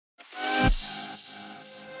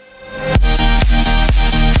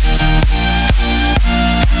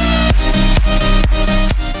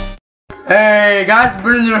Hey guys,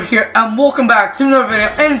 BrutalNoodle here, and welcome back to another video.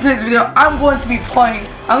 In today's video, I'm going to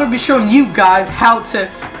be showing you guys how to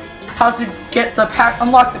get the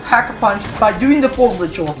unlock the Pack-a-Punch by doing the 4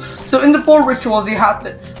 rituals. So in the 4 rituals,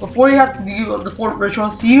 before you have to do the 4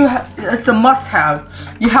 rituals, it's a must-have.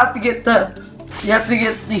 You have to get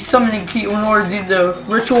the summoning key in order to do the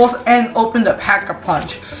rituals and open the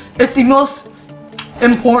Pack-a-Punch. It's the most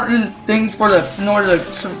important thing in order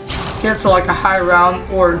to get to like a high round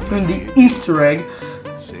or doing the Easter egg.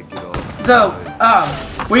 So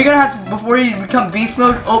what you're gonna have to, before you become beast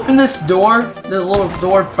mode, open this door, the little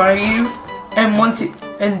door in front of you, and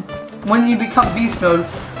when you become beast mode,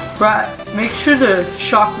 make sure to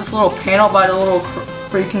shock this little panel by the little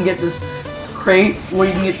where you can get this crate where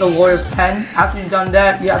you can get the lawyer's pen. After you've done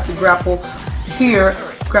that, you have to grapple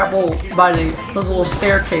by the little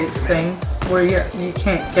staircase thing where you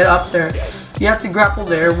can't get up there. You have to grapple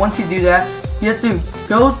there. Once you do that, you have to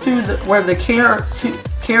go through where the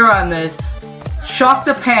Karen is, shock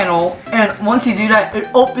the panel, and once you do that, it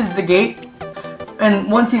opens the gate.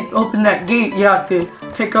 And once you open that gate, you have to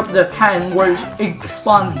pick up the pen where it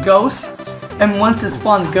spawns ghosts. And once it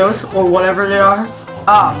spawns ghosts or whatever they are,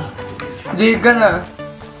 they're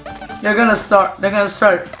gonna start.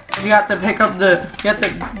 You have to pick up you have to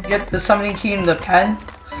get the summoning key in the pen.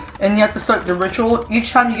 And you have to start the ritual.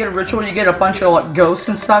 Each time you get a ritual, you get a bunch of like ghosts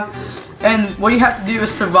and stuff. And what you have to do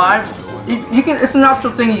is survive. It's an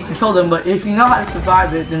optional thing, you can kill them, but if you know how to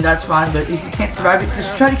survive it, then that's fine. But if you can't survive it,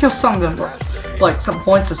 just try to kill some of them, like some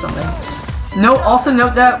points or something. Also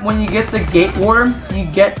note that when you get the gate worm, you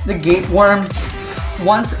get the gate worm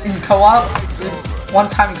once in co-op, one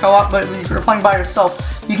time in co-op. But if you're playing by yourself,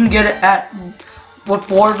 you can get it with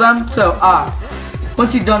 4 of them. So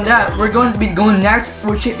once you've done that, we're going to be going next,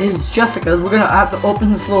 which is Jessica's. We're gonna have to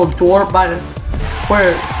open this little door by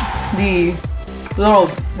where the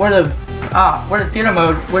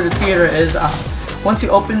theater is. Once you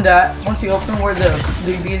open where the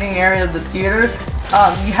beginning area of the theater,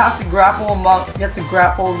 you have to grapple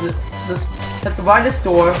by this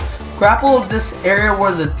door, grapple this area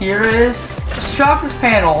where the theater is, shock this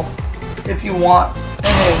panel if you want,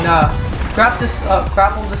 and then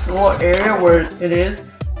grapple this little area where it is,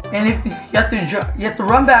 and if you have to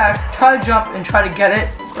run back, try to jump and try to get it.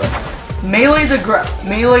 Melee the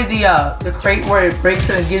crate where it breaks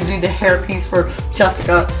it and gives you the hair piece for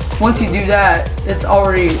Jessica. Once you do that, it's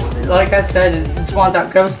already, like I said, it spawns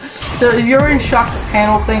out ghosts. So if you already shocked the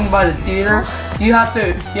panel thing by the theater, you have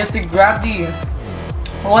to grab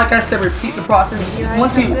like I said, repeat the process.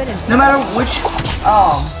 No matter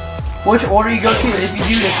which order you go to, if you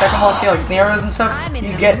do the second one, say like narrows and stuff,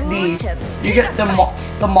 you get the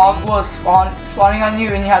Mogwai spawning on you,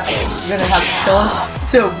 and you're gonna have to kill him.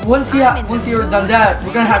 So once you've done that,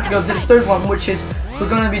 we're gonna have to go to the third one, which is we're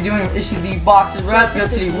gonna be doing the boxes. We're gonna have to go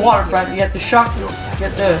to the waterfront. You have to shock. You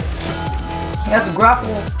have to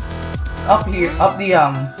grapple up here,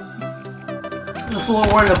 this little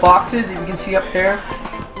where the box is. If you can see up there.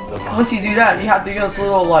 Once you do that, you have to go to this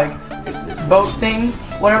little like boat thing,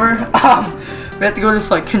 whatever. We have to go to this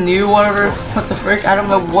like canoe, whatever. What the frick? I don't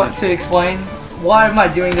know what to explain. Why am I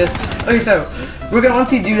doing this? Okay, so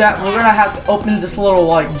once you do that, we're gonna have to open this little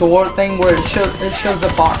like door thing where it shows the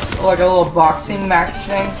box, like a little boxing match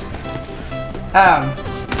thing.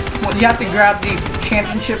 You have to grab the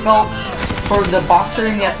championship belt for the boxer,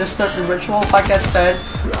 and you have to start the ritual. Like I said,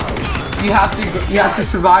 you have to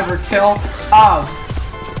survive or kill.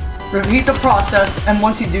 Repeat the process, and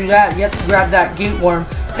once you do that, you have to grab that gate worm.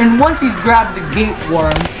 And once you grab the gate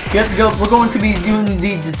worm, you have to go. We're going to be doing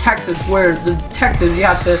the detectives, where the detectives you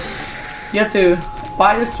have to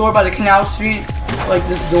buy this door by the Canal Street, like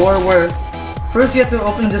this door where first you have to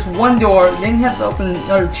open this one door, then you have to open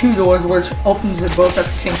another 2 doors where it opens it both at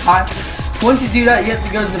the same time. Once you do that, you have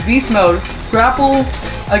to go to the beast mode, grapple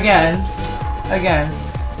again,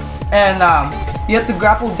 and you have to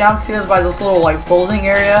grapple downstairs by this little like bowling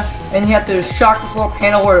area, and you have to shock this little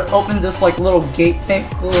panel where it opens this like little gate thing,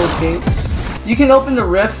 You can open the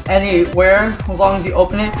rift anywhere as long as you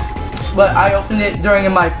open it, but I opened it during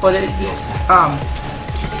my footage.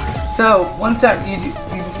 So once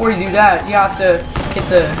before you do that, you have to get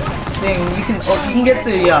the thing. You can get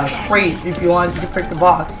the crate if you want. You can pick the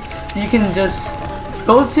box. You can just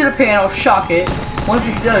go to the panel, shock it. Once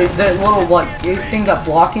you do the little like thing that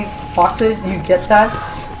blocks it, you get that.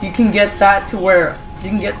 You can get that to where you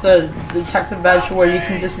can get the detective badge to where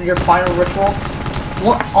this is your final ritual.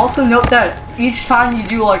 Also note that each time you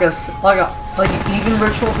do like an even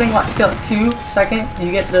ritual thing, like 2 seconds,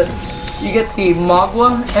 you get the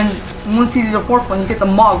Mogwai, and once you do the 4th one, you get the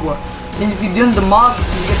Mogwai. And if you do the Mogwai,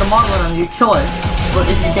 you get the Mogwai and you kill it. but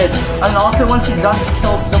if you get, and also once you're done to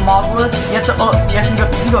kill the mob with, you have to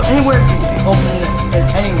go anywhere if you open it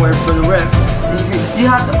anywhere for the rift. You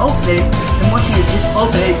have to open it, and once you just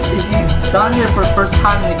open it, if you've done here for the first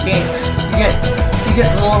time in the game, you get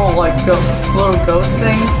the little like little ghost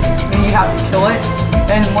thing, and you have to kill it.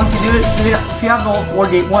 And once you do it, if you have the whole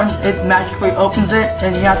 4-gate one, it magically opens it,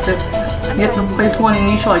 and you have to place one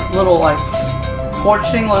in each like little like torch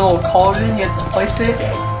thing, little cauldron. You have to place it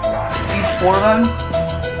each for them,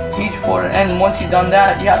 and once you've done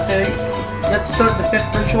that, you have to start the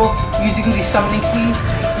 5th ritual using the summoning keys.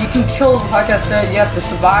 You can kill, like I said, you have to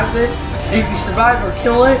survive it. If you survive or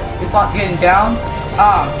kill it, it's not getting down.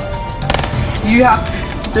 You have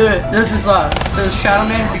there's Shadow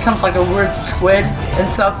Man becomes like a weird squid and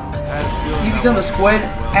stuff. He becomes a squid,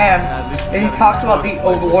 and he talks about the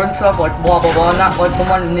Overlord and stuff, like blah blah blah, not like the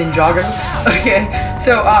one in Ninjago. Okay,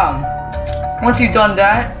 so once you've done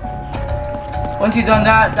that,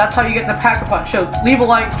 that's how you get the Pack-a-Punch. So leave a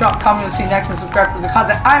like, drop a comment, see you next, and subscribe for the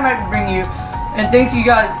content I might bring you. And thank you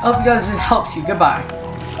guys. Hope you guys it helps you. Goodbye.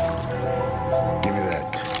 Give me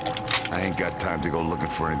that. I ain't got time to go looking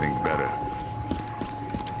for anything better.